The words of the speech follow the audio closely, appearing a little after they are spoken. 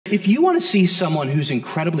If you want to see someone who's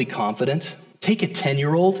incredibly confident, take a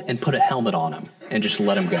 10-year-old and put a helmet on him and just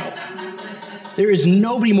let him go. There is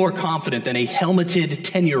nobody more confident than a helmeted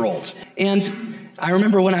 10-year-old. And I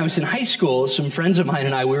remember when I was in high school, some friends of mine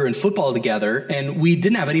and I, we were in football together, and we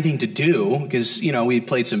didn't have anything to do because, we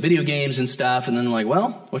played some video games and stuff, and then like,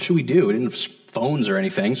 well, what should we do? We didn't have phones or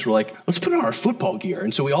anything, so we're like, let's put on our football gear.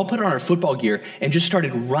 And so we all put on our football gear and just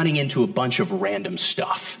started running into a bunch of random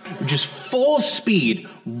stuff. Just full speed,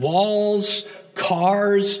 walls,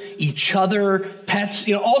 cars, each other, pets,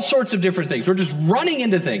 all sorts of different things. We're just running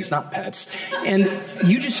into things, not pets. And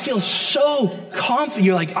you just feel so confident.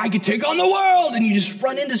 You're like, I could take on the world. And you just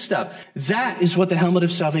run into stuff. That is what the helmet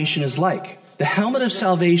of salvation is like. The helmet of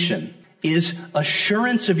salvation is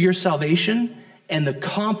assurance of your salvation and the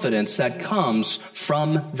confidence that comes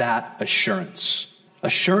from that assurance.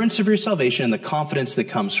 Assurance of your salvation and the confidence that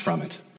comes from it.